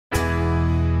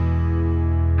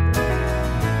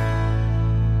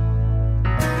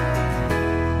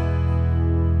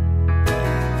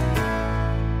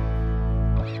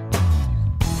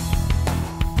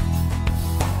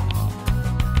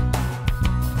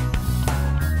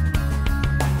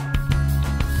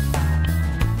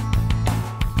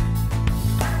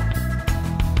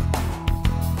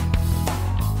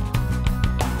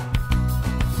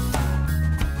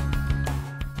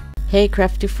Hey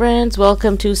crafty friends,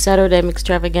 welcome to Saturday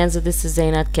Extravaganza. This is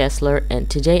Zainat Kessler and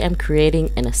today I'm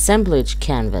creating an assemblage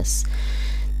canvas.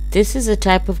 This is a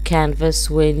type of canvas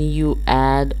when you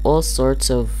add all sorts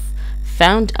of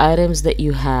found items that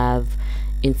you have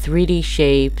in 3D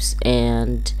shapes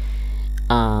and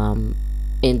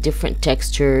in different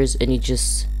textures, and you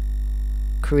just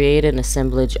create an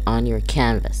assemblage on your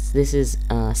canvas. This is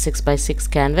a 6x6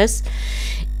 canvas,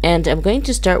 and I'm going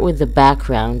to start with the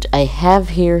background. I have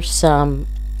here some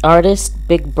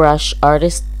big brush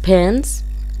artist pens.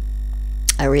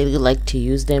 I really like to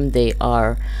use them. They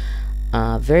are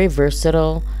very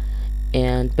versatile,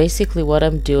 and basically what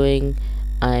I'm doing,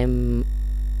 I'm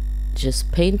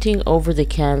just painting over the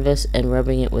canvas and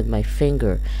rubbing it with my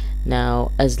finger.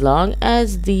 Now, as long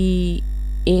as the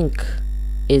ink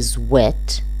is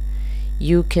wet,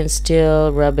 you can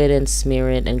still rub it and smear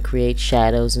it and create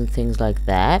shadows and things like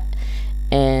that,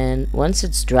 and once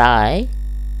it's dry,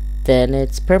 then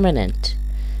it's permanent.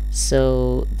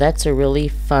 So that's a really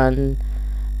fun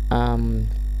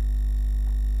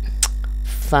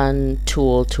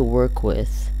tool to work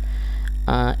with.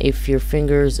 If your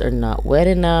fingers are not wet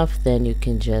enough, then you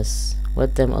can just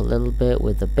wet them a little bit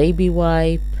with a baby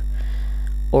wipe,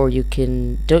 or you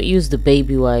can don't use the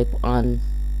baby wipe on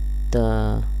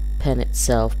the pen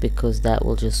itself because that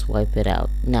will just wipe it out.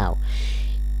 Now,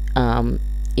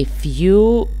 if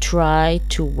you try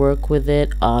to work with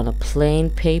it on a plain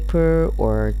paper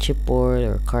or chipboard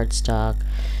or cardstock,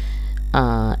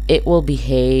 it will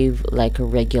behave like a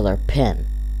regular pen.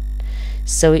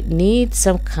 So it needs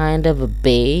some kind of a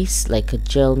base, like a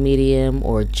gel medium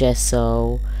or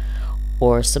gesso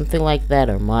or something like that,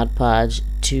 or Mod Podge,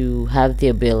 to have the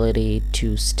ability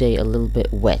to stay a little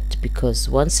bit wet, because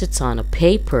once it's on a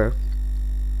paper,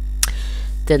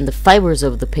 then the fibers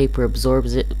of the paper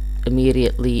absorbs it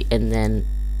immediately, and then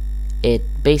it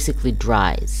basically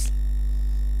dries,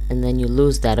 and then you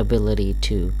lose that ability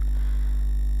to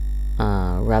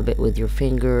rub it with your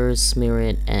fingers, smear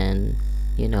it, and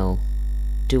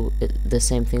do the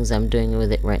same things I'm doing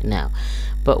with it right now.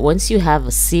 But once you have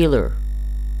a sealer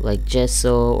like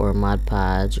gesso or Mod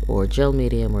Podge or gel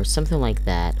medium or something like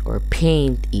that, or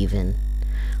paint even,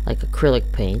 like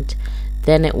acrylic paint,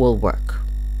 then it will work,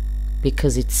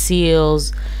 because it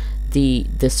seals the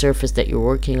surface that you're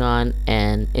working on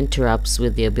and interrupts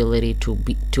with the ability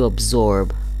to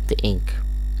absorb the ink.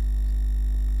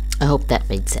 I hope that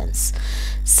made sense.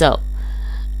 So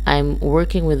I'm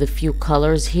working with a few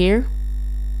colors here,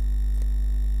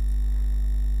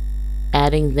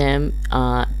 adding them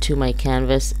to my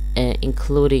canvas,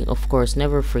 including, of course,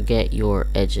 never forget your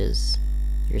edges,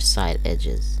 your side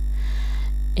edges.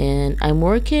 And I'm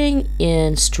working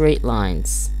in straight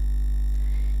lines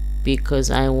because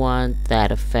I want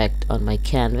that effect on my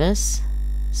canvas.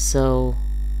 So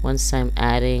once I'm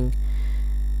adding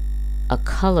a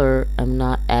color, I'm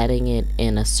not adding it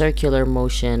in a circular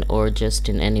motion or just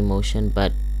in any motion,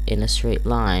 but in a straight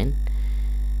line.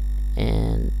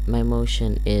 And my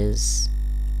motion is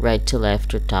right to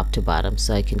left or top to bottom,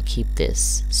 so I can keep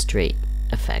this straight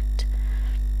effect.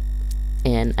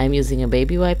 And I'm using a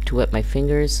baby wipe to wet my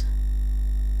fingers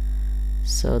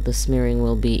so the smearing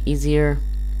will be easier.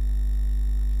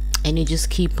 And you just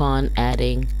keep on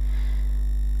adding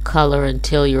color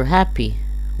until you're happy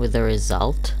with the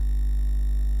result.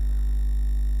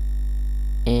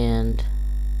 And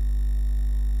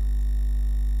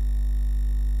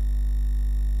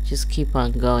just keep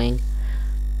on going.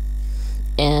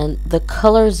 And the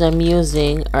colors I'm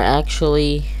using are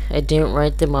actually, I didn't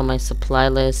write them on my supply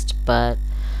list, but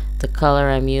the color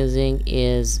I'm using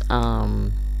is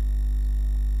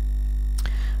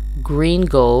green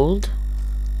gold.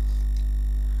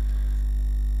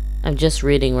 I'm just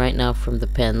reading right now from the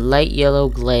pen. Light yellow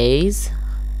glaze,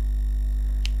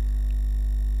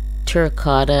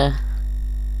 terracotta,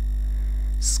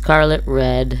 scarlet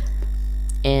red,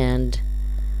 and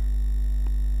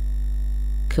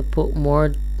caput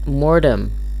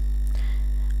mortem.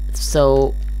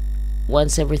 So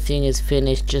once everything is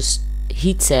finished, just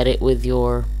heat set it with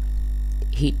your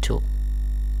heat tool.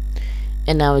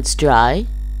 And now it's dry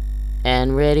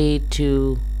and ready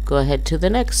to go ahead to the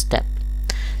next step.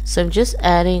 So I'm just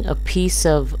adding a piece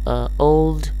of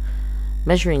old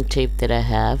measuring tape that I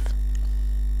have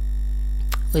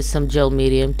with some gel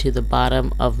medium to the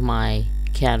bottom of my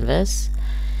canvas.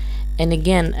 And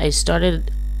again, I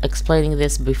started explaining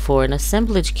this before. An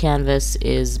assemblage canvas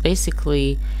is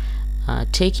basically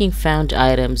taking found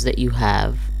items that you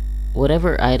have,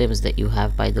 whatever items that you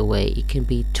have, by the way. It can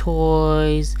be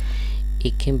toys,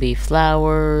 it can be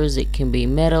flowers, it can be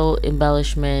metal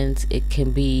embellishments, it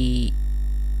can be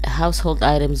household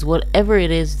items, whatever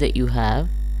it is that you have,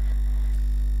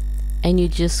 and you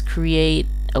just create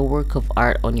a work of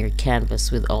art on your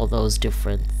canvas with all those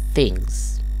different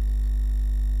things.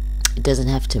 It doesn't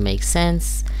have to make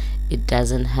sense. It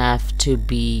doesn't have to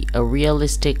be a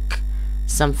realistic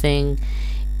something.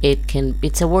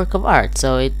 It's a work of art,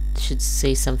 so it should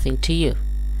say something to you.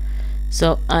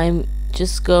 So I'm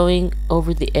just going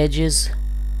over the edges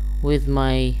with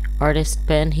my artist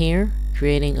pen here,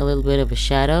 creating a little bit of a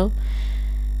shadow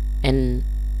and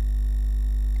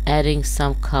adding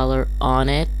some color on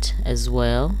it as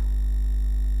well.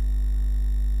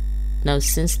 Now,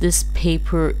 since this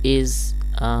paper is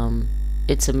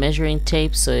it's a measuring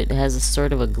tape, so it has a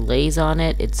sort of a glaze on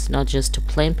it, it's not just a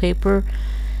plain paper,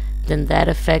 then that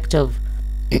effect of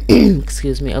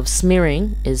excuse me, of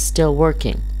smearing is still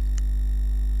working.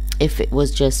 If it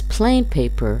was just plain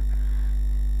paper,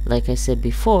 like I said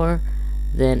before,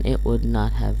 then it would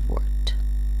not have worked.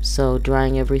 So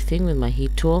drying everything with my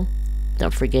heat tool.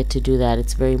 Don't forget to do that.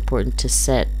 It's very important to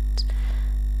set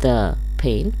the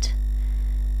paint.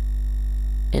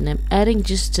 And I'm adding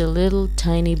just a little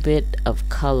tiny bit of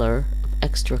color,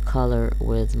 extra color,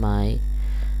 with my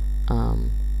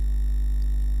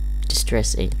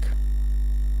distress ink,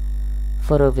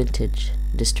 photo vintage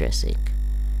distress ink.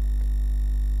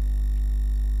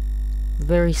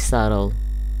 Very subtle,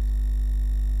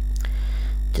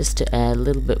 just to add a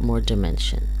little bit more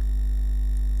dimension.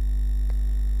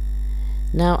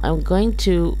 Now I'm going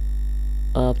to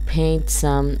paint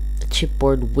some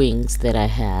chipboard wings that I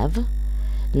have.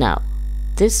 Now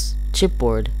this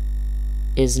chipboard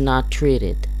is not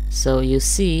treated, so you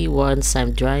see, once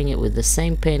I'm drying it with the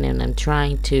same paint and I'm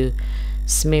trying to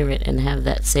smear it and have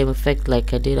that same effect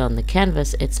like I did on the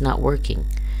canvas, it's not working,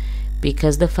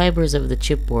 because the fibers of the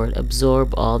chipboard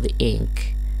absorb all the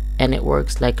ink and it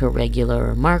works like a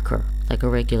regular marker, like a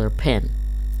regular pen.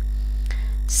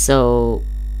 So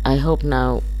I hope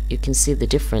now you can see the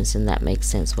difference, and that makes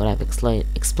sense what I've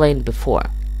explained before.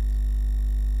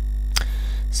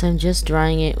 So I'm just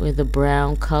drying it with a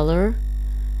brown color.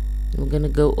 I'm gonna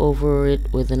go over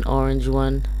it with an orange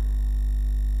one,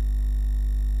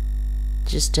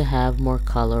 just to have more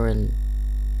color and,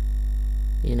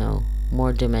 you know,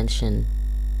 more dimension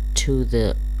to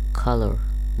the color,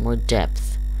 more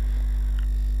depth.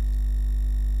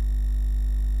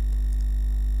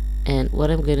 And what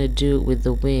I'm gonna do with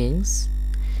the wings,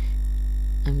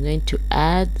 I'm going to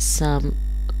add some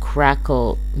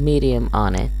crackle medium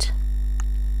on it.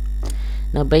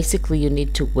 Now basically you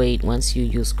need to wait. Once you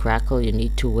use crackle, you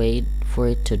need to wait for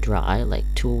it to dry, like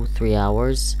 2-3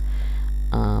 hours.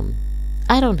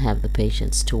 I don't have the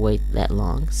patience to wait that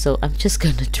long, so I'm just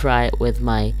gonna try it with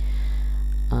my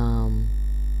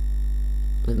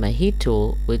heat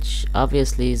tool, which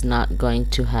obviously is not going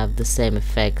to have the same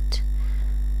effect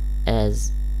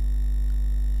as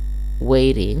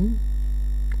waiting,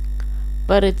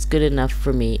 but it's good enough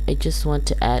for me. I just want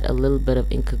to add a little bit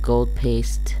of Inca Gold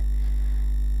paste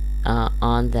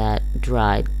on that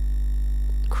dried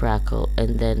crackle,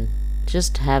 and then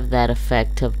just have that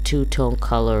effect of two-tone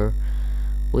color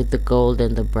with the gold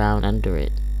and the brown under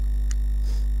it.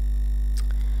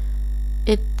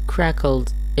 It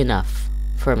crackled enough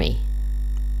for me.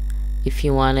 If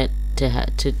you want it to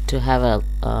have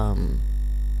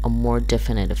a more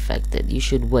definite effect, that you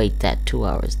should wait that 2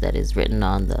 hours that is written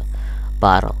on the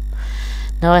bottle.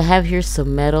 Now I have here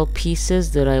some metal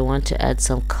pieces that I want to add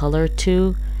some color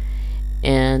to,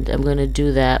 and I'm going to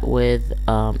do that with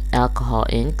alcohol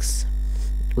inks,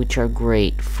 which are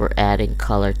great for adding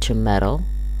color to metal.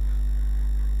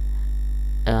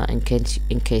 In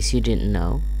case you didn't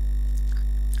know,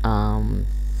 I'm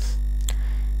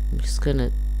just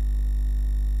gonna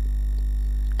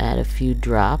add a few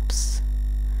drops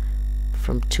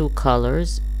from 2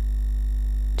 colors,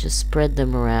 just spread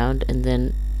them around, and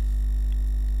then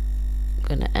I'm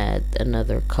gonna add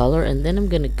another color, and then I'm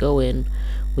gonna go in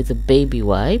with a baby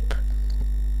wipe,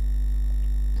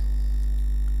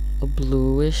 a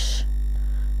bluish.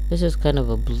 This is kind of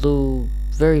a blue,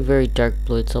 very dark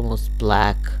blue. It's almost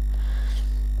black.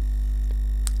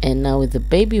 And now with the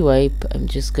baby wipe, I'm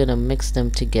just gonna mix them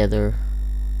together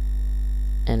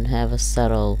and have a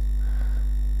subtle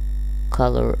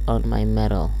color on my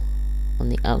metal on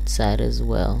the outside as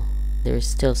well. There's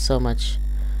still so much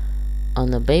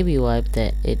on the baby wipe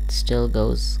that it still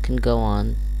can go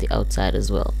on the outside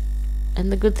as well.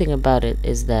 And the good thing about it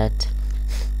is that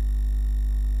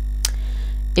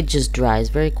it just dries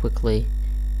very quickly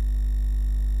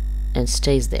and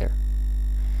stays there.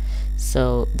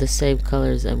 So the same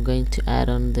colors I'm going to add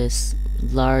on this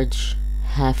large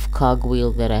half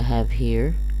cogwheel that I have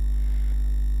here,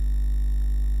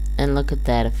 and look at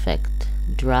that effect.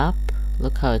 Drop,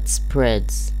 look how it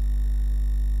spreads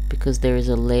because there is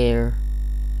a layer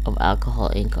of alcohol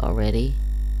ink already.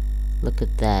 Look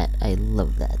at that. I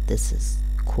love that. This is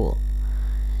cool.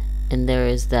 And there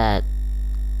is that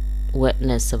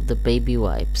wetness of the baby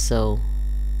wipe, so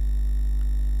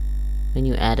when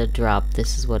you add a drop,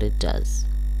 this is what it does.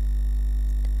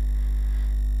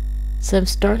 So I'm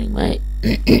starting my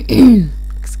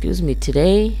excuse me,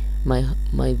 today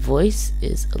my voice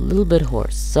is a little bit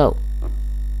hoarse. So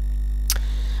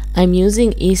I'm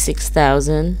using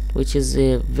E6000, which is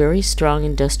a very strong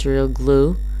industrial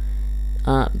glue,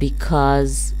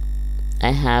 because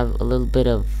I have a little bit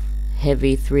of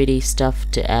heavy 3D stuff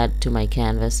to add to my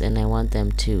canvas, and I want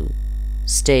them to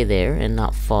stay there and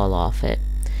not fall off it.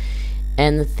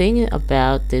 And the thing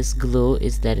about this glue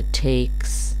is that it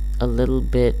takes a little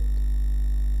bit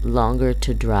longer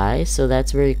to dry, so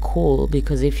that's very cool,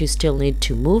 because if you still need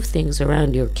to move things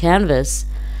around your canvas,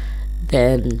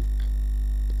 then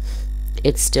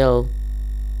it's still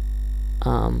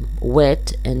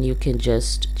wet and you can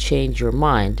just change your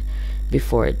mind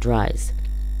before it dries.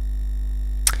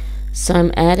 So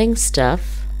I'm adding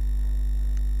stuff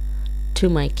to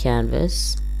my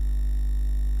canvas.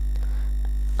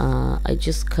 I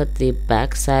just cut the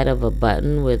back side of a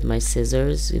button with my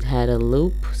scissors. It had a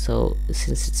loop, so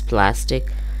since it's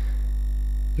plastic,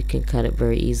 you can cut it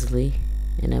very easily.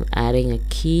 And I'm adding a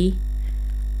key.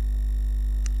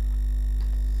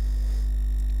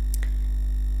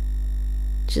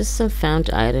 Just some found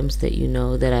items that you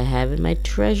know that I have in my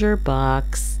treasure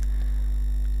box.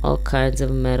 All kinds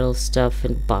of metal stuff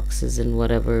and boxes and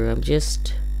whatever. I'm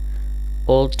just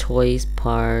old toys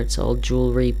parts, old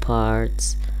jewelry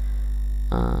parts.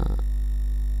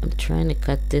 I'm trying to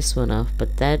cut this one off,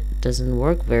 but that doesn't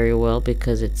work very well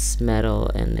because it's metal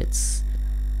and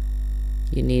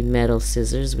you need metal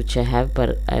scissors, which I have,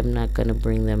 but I'm not gonna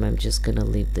bring them. I'm just gonna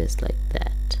leave this like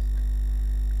that.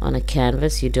 On a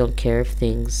canvas, you don't care if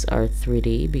things are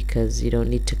 3D because you don't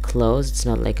need to close. It's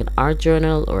not like an art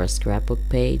journal or a scrapbook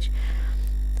page,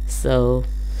 so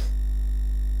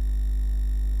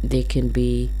they can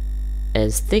be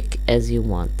as thick as you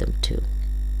want them to.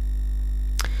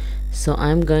 So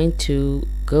I'm going to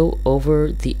go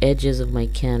over the edges of my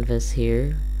canvas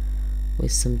here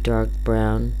with some dark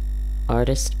brown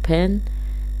artist pen,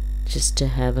 just to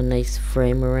have a nice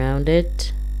frame around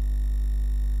it.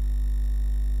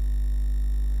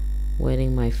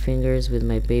 Wetting my fingers with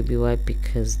my baby wipe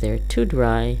because they're too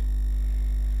dry.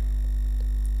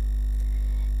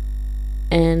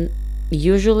 And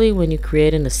usually when you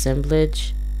create an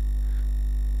assemblage,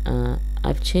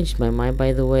 I've changed my mind,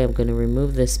 by the way. I'm going to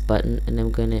remove this button and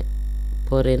I'm going to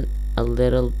put in a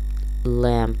little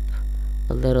lamp,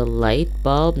 a little light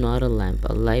bulb, not a lamp,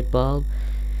 a light bulb.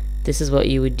 This is what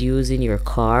you would use in your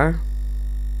car.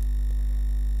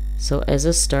 So as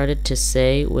I started to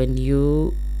say, when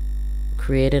you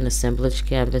create an assemblage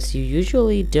canvas, you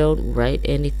usually don't write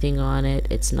anything on it.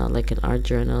 It's not like an art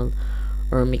journal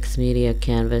or a mixed media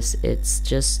canvas. It's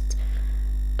just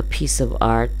a piece of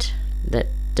art that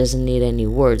doesn't need any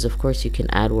words. Of course you can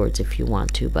add words if you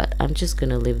want to, but I'm just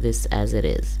gonna leave this as it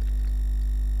is.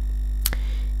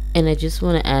 And I just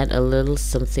want to add a little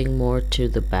something more to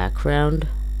the background,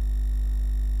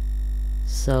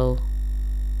 so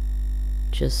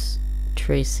just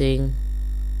tracing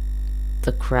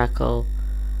the crackle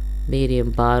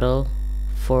medium bottle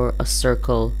for a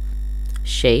circle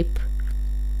shape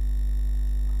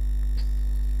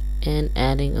and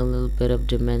adding a little bit of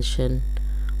dimension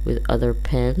with other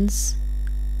pens,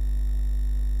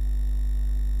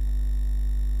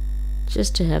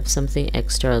 just to have something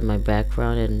extra on my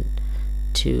background and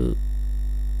to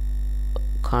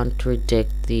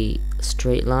contradict the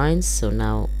straight lines. So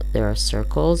now there are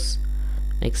circles,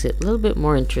 makes it a little bit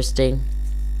more interesting.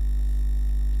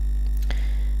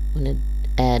 I'm going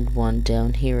to add one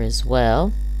down here as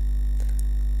well.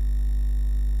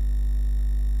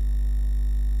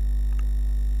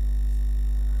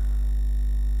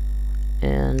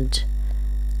 And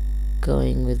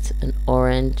going with an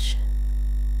orange.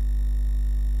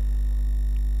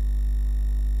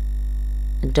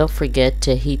 And don't forget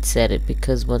to heat set it,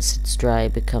 because once it's dry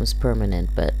it becomes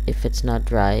permanent, but if it's not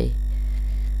dry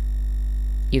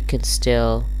you can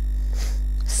still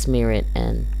smear it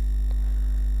and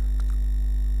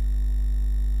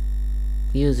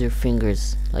use your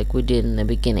fingers like we did in the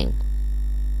beginning.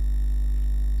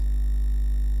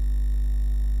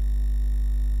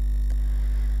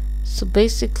 So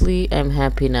basically I'm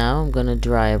happy now. I'm gonna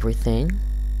dry everything.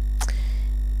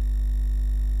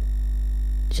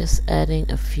 Just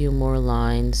adding a few more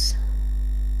lines.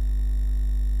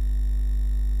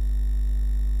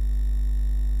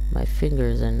 My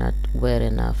fingers are not wet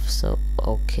enough, so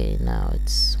okay, now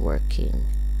it's working.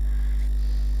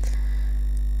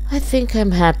 I think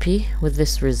I'm happy with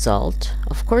this result.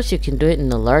 Of course, you can do it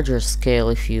in a larger scale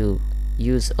if you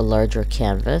use a larger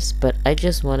canvas, but I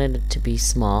just wanted it to be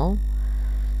small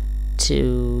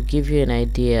to give you an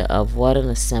idea of what an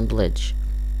assemblage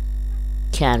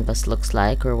canvas looks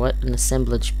like, or what an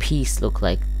assemblage piece look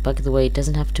like. By the way, it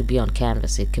doesn't have to be on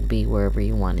canvas, it can be wherever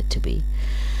you want it to be.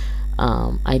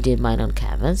 I did mine on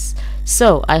canvas.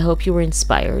 So I hope you were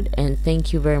inspired, and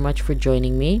thank you very much for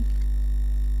joining me,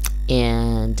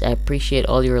 and I appreciate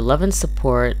all your love and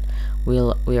support. We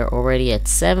are already at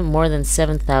more than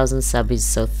 7,000 subs,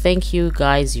 so thank you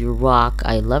guys, you rock.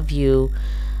 I love you.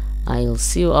 I'll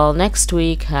see you all next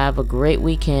week. Have a great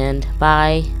weekend.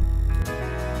 Bye.